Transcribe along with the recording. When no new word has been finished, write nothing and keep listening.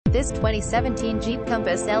This 2017 Jeep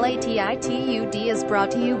Compass LATITUD is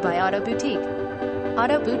brought to you by Auto Boutique.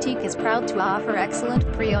 Auto Boutique is proud to offer excellent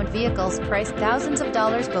pre-owned vehicles priced thousands of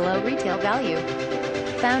dollars below retail value.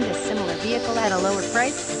 Found a similar vehicle at a lower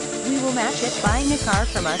price? We will match it. Buying a car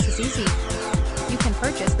from us is easy. You can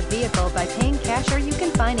purchase the vehicle by paying cash, or you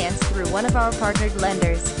can finance through one of our partnered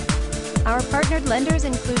lenders. Our partnered lenders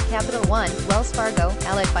include Capital One, Wells Fargo,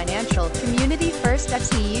 Ally Financial, Community First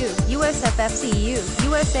FCU, USFFCU,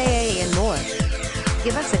 USAA, and more.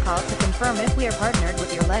 Give us a call to confirm if we are partnered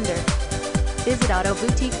with your lender. Visit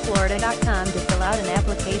AutoBoutiqueFlorida.com to fill out an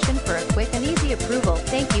application for a quick and easy approval.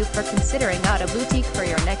 Thank you for considering Auto Boutique for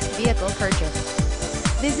your next vehicle purchase.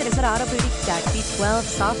 Visit us at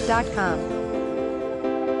autoboutique.b12soft.com.